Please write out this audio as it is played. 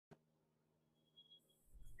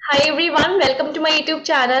Hi everyone, welcome to my YouTube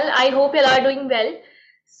channel. I hope you all are doing well.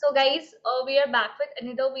 So guys, we are back with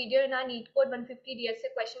another video in our NEETCODE 150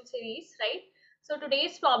 DSA question series, right? So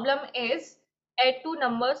today's problem is add two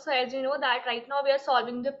numbers. So as you know that right now we are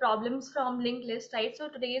solving the problems from linked list, right? So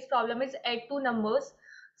today's problem is add two numbers.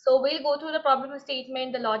 So we'll go through the problem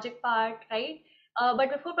statement, the logic part, right?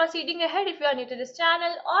 But before proceeding ahead, if you are new to this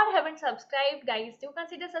channel or haven't subscribed, guys, do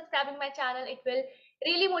consider subscribing my channel. It will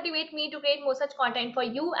really motivate me to create more such content for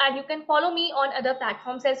you, and you can follow me on other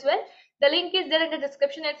platforms as well. The link is there in the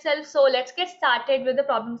description itself. So let's get started with the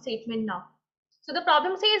problem statement now. So the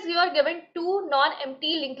problem says you are given two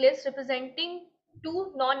non-empty linked lists representing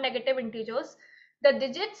two non-negative integers. The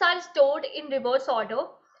digits are stored in reverse order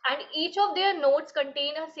and each of their nodes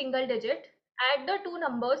contain a single digit. Add the two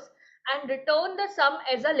numbers and return the sum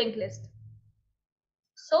as a linked list.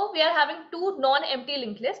 So we are having two non-empty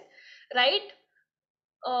linked lists, right?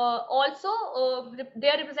 Also they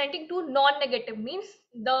are representing two non-negative, means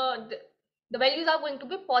the values are going to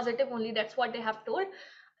be positive only. That's what they have told.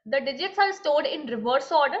 The digits are stored in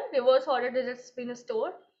reverse order digits been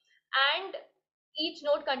stored, and each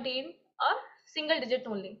node contain a single digit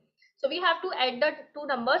only. So we have to add the two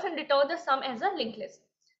numbers and return the sum as a linked list.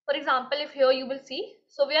 For example, if here you will see,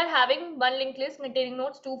 so we are having one linked list containing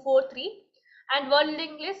nodes 2 4 3 and one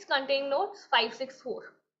linked list containing nodes 5 6 4,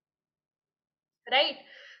 right?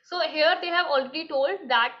 So here they have already told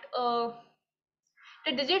that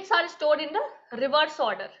the digits are stored in the reverse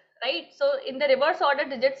order, right? So in the reverse order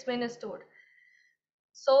digits been stored.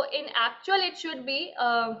 So in actual it should be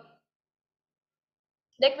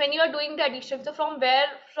like when you are doing the addition, so from where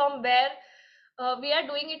we are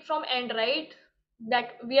doing it from end, right?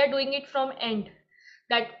 That we are doing it from end,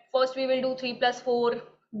 that first we will do 3 plus 4,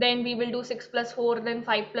 then we will do 6 plus 4, then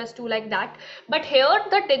 5 plus 2, like that. But here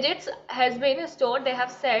the digits has been stored. They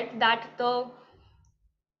have said that the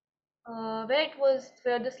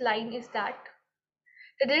where this line is, that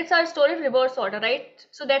the digits are stored in reverse order, right?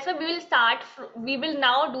 So that's why we will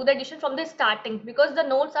now do the addition from the starting, because the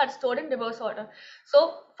nodes are stored in reverse order.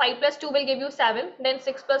 So 5 plus 2 will give you 7, then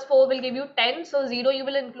 6 plus 4 will give you 10, so 0 you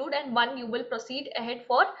will include, and 1 you will proceed ahead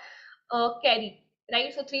for carry,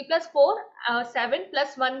 right? So 3 plus 4, 7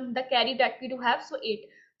 plus 1, the carry that we do have, so 8.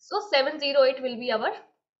 So 708 will be our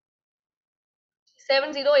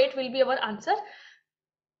 708 will be our answer,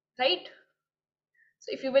 right? So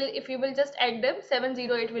if you will just add them,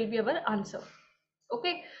 708 will be our answer.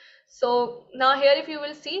 Okay, so now here if you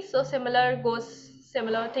will see, so similar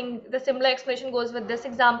thing, the similar explanation goes with this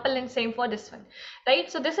example, and same for this one,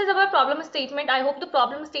 right? So this is our problem statement. I hope the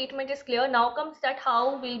problem statement is clear. Now comes that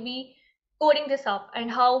how will we coding this up and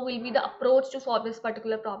how will be the approach to solve this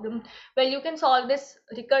particular problem. Well, you can solve this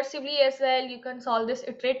recursively as well, you can solve this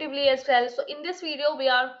iteratively as well. So in this video we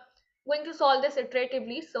are going to solve this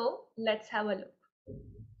iteratively, so let's have a look.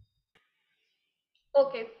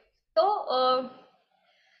 Okay, so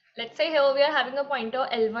let's say here we are having a pointer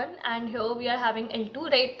L1 and here we are having L2,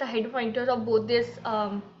 right? The head pointers of both this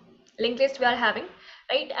linked list we are having,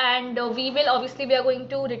 right? And we are going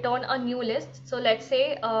to return a new list. So let's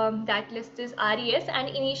say that list is res, and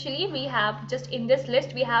initially we have just in this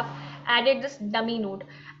list we have added this dummy node,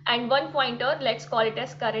 and one pointer, let's call it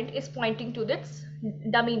as current, is pointing to this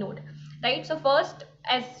dummy node, right? So first,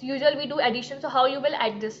 as usual, we do addition. So how you will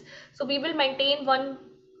add this? So we will maintain one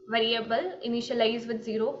variable initialize with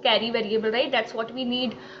 0, carry variable, right? That's what we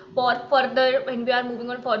need for further when we are moving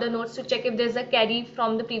on further nodes, to check if there's a carry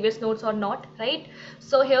from the previous nodes or not, right?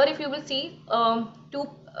 So here if you will see,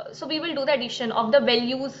 so we will do the addition of the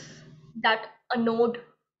values that a node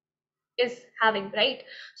is having, right?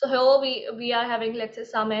 So here we are having, let's say,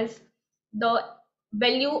 sum is the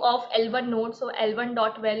value of L1 node, so L1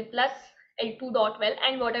 dot well plus L2 dot well,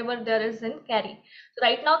 and whatever there is in carry. So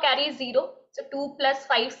right now carry is 0, so 2 plus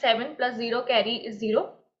 5 7 plus 0, carry is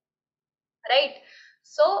 0, right?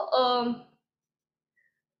 So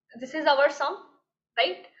this is our sum,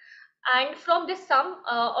 right? And from this sum,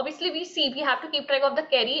 obviously we have to keep track of the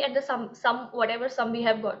carry and the sum whatever sum we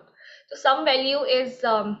have got. So sum value is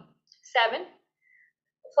 7.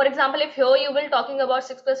 For example, if here you will talking about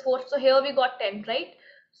 6 plus 4, so here we got 10, right?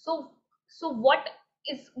 So what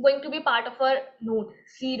is going to be part of our node?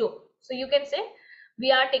 0. So you can say we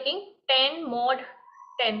are taking 10 mod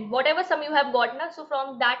 10, whatever sum you have got now. So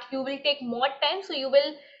from that you will take mod 10, so you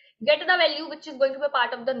will get the value which is going to be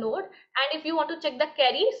part of the node. And if you want to check the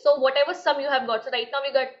carry, so whatever sum you have got, so right now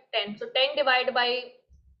we got 10, so 10 divided by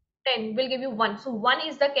 10 will give you 1. So 1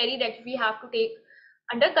 is the carry that we have to take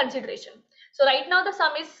under consideration. So right now the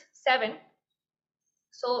sum is 7.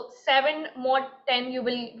 So 7 mod 10, you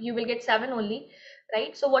will get 7 only,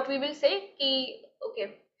 right? So what we will say,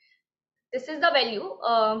 okay, This is the value.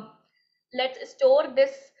 Let's store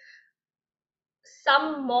this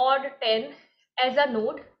sum mod 10 as a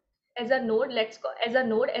node, let's call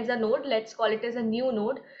let's call it as a new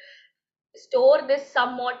node. Store this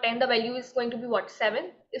sum mod 10, the value is going to be what,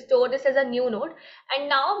 7. Store this as a new node, and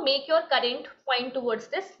now make your current point towards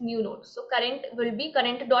this new node. So current will be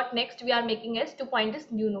current dot next, we are making as to point this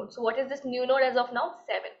new node. So what is this new node as of now?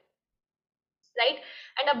 7, right?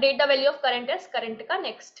 And update the value of current as current ka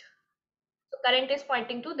next. So current is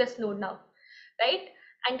pointing to this node now, right?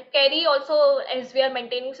 And carry also, as we are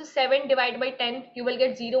maintaining, so 7 divided by 10, you will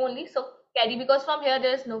get 0 only. So carry, because from here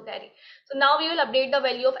there is no carry. So now we will update the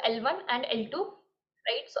value of L1 and L2,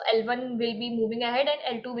 right? So L1 will be moving ahead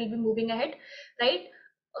and L2 will be moving ahead, right?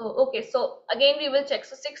 Okay, so again we will check.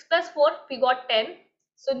 So 6 plus 4, we got 10.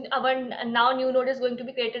 So our now new node is going to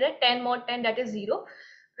be created at 10 mod 10, that is 0,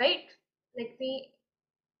 right? Let me,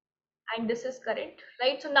 and this is current,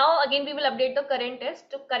 right? So now again we will update the current as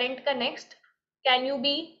to current ka next, can you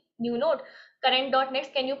be new node? Current dot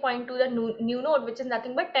next, can you point to the new node, which is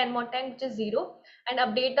nothing but 10 mod 10, which is 0, and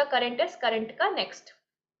update the current as current ka next,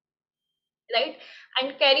 right?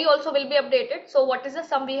 And carry also will be updated. So what is the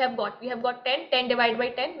sum we have got? We have got 10. 10 divided by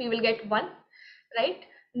 10, we will get 1, right?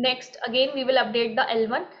 Next again we will update the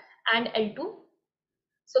L1 and L2.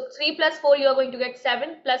 So 3 plus 4, you are going to get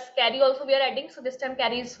 7, plus carry also we are adding. So this time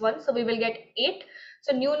carry is 1, so we will get 8.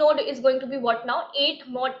 So new node is going to be what now? 8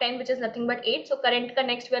 mod 10, which is nothing but 8. So current ka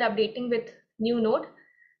next we are updating with new node,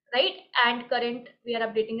 right? And current we are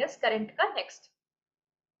updating as current ka next,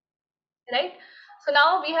 right? So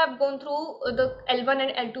now we have gone through the L1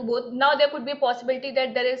 and L2 both. Now there could be a possibility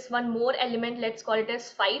that there is one more element, let's call it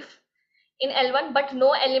as 5 in L1, but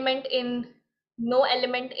no element in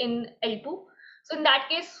L2. So in that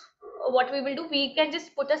case, what we will do, we can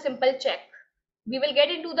just put a simple check. We will get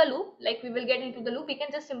into the loop, we can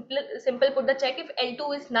just simple put the check. If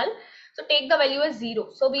L2 is null, so take the value as 0.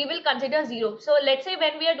 So we will consider 0. So let's say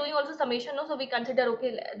when we are doing also summation, no, so we consider,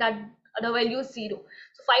 okay, that the value is 0.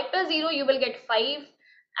 So 5 plus 0, you will get 5,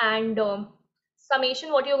 and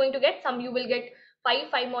summation, what you are going to get, sum you will get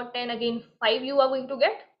 5 mod 10, again 5 you are going to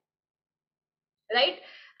get, right?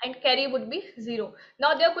 And carry would be 0.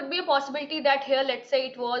 Now there could be a possibility that here, let's say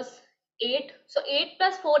it was 8, so 8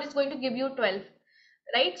 plus 4 is going to give you 12,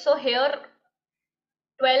 right? So here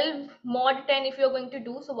 12 mod 10 if you're going to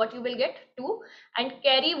do, so what you will get, 2, and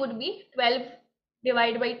carry would be 12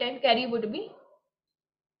 divided by 10, carry would be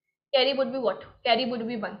what? Carry would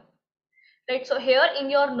be 1, right? So here in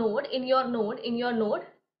your node 2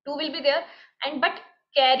 will be there, and but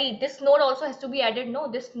carry, this node also has to be added,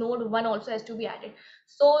 no, this node 1 also has to be added.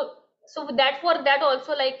 So that, for that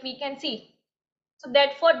also, like we can see, so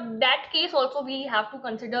that for that case also we have to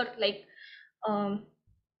consider, like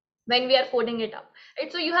when we are coding it up,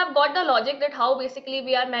 right? So you have got the logic that how basically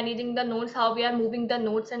we are managing the nodes, how we are moving the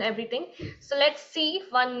nodes and everything. So let's see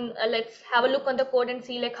one, let's have a look on the code and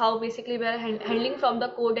see like how basically we are handling from the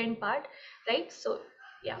code end part, right? So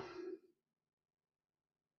yeah,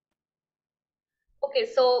 okay,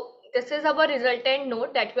 so this is our resultant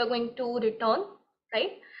node that we are going to return,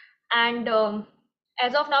 right? And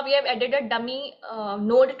as of now we have added a dummy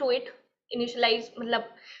node to it, initialized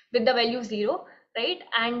with the value 0, right?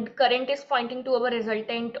 And current is pointing to our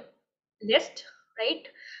resultant list, right?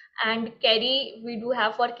 And carry we do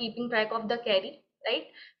have for keeping track of the carry, right?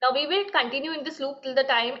 Now we will continue in this loop till the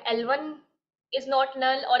time L1 is not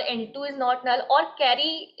null or L2 is not null, or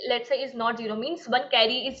carry, let's say, is not 0, means one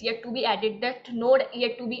carry is yet to be added, that node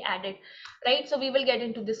yet to be added, right? So we will get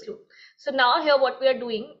into this loop. So now here what we are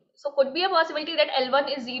doing, so could be a possibility that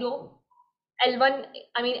L1 is 0,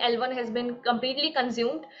 L1 has been completely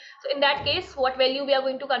consumed. So in that case, what value we are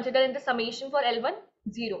going to consider in the summation for L1?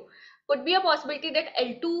 0. Could be a possibility that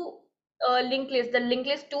L2 linked list, the linked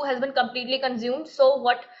list 2 has been completely consumed. So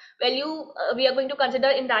what value we are going to consider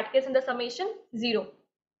in that case in the summation? 0.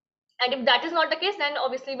 And if that is not the case, then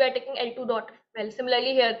obviously we are taking L2 dot val.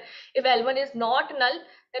 Similarly here, if L1 is not null,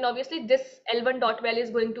 then obviously this L1 dot val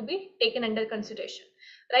is going to be taken under consideration,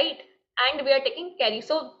 right? And we are taking carry.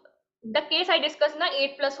 So the case I discussed now,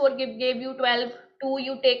 8 plus 4 gave you 12, 2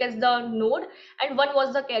 you take as the node, and 1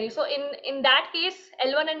 was the carry. So in that case,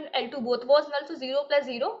 L1 and L2 both was null, so 0 plus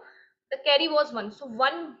 0, the carry was 1. So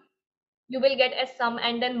 1 you will get as sum,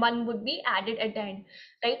 and then 1 would be added at the end,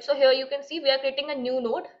 right? So here you can see we are creating a new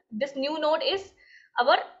node. This new node is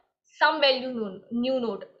our sum value new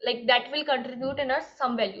node, like that will contribute in our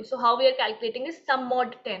sum value. So how we are calculating is sum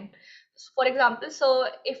mod 10, for example. So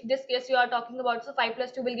if this case you are talking about, so 5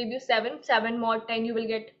 plus 2 will give you 7, 7 mod 10 you will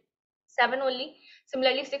get 7 only.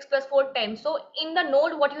 Similarly, 6 plus 4, 10. So in the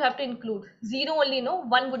node, what you have to include? 0 only, no?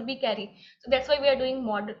 1 would be carry. So that's why we are doing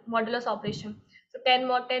modulus operation. So 10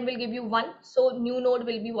 mod 10 will give you 1. So new node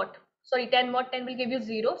will be what? Sorry, 10 mod 10 will give you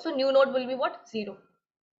 0. So new node will be what? 0.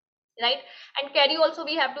 Right? And carry also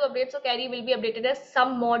we have to update. So carry will be updated as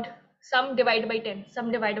sum divided by 10.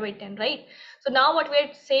 Sum divided by 10, right? So now what we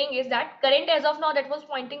are saying is that current as of now, that was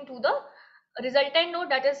pointing to the resultant node,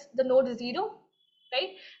 that is the node 0, right?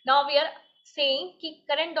 Now we are saying ki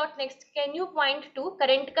current dot next, can you point to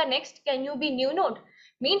current ka next, can you be new node,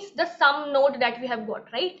 means the sum node that we have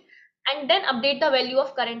got, right? And then update the value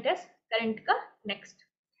of current as current ka next,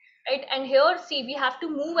 right? And here see, we have to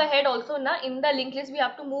move ahead also na, in the linked list we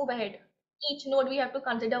have to move ahead, each node we have to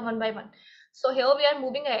consider one by one. So here we are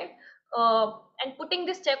moving ahead and putting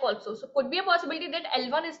this check also. So could be a possibility that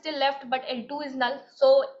L1 is still left but L2 is null.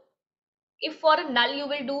 So if for a null you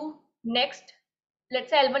will do next, let's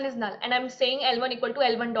say L1 is null and I'm saying L1 equal to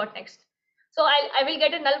L1 dot next, so I will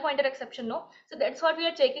get a null pointer exception, no? So that's what we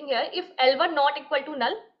are checking here. If L1 not equal to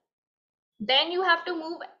null, then you have to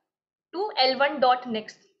move to L1 dot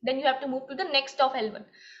next, then you have to move to the next of L1,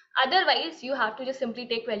 otherwise you have to just simply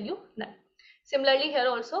take value null. Similarly here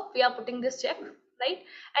also we are putting this check, right?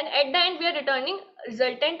 And at the end we are returning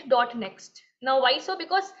resultant dot next. Now why so?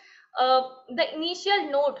 Because the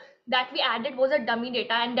initial node that we added was a dummy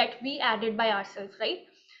data and that we added by ourselves, right?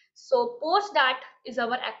 So post that is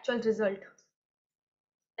our actual result,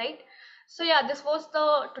 right? So yeah, this was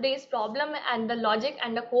the today's problem and the logic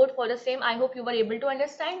and the code for the same. I hope you were able to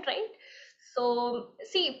understand, right? So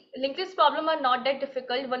see, linked list problem are not that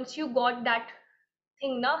difficult once you got that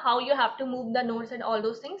thing now, how you have to move the nodes and all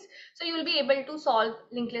those things. So you will be able to solve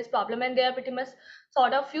linked list problem, and there are pretty much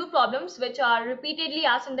sort of few problems which are repeatedly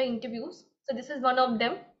asked in the interviews. So this is one of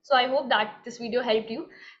them. So I hope that this video helped you.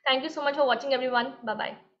 Thank you so much for watching, everyone. Bye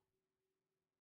bye.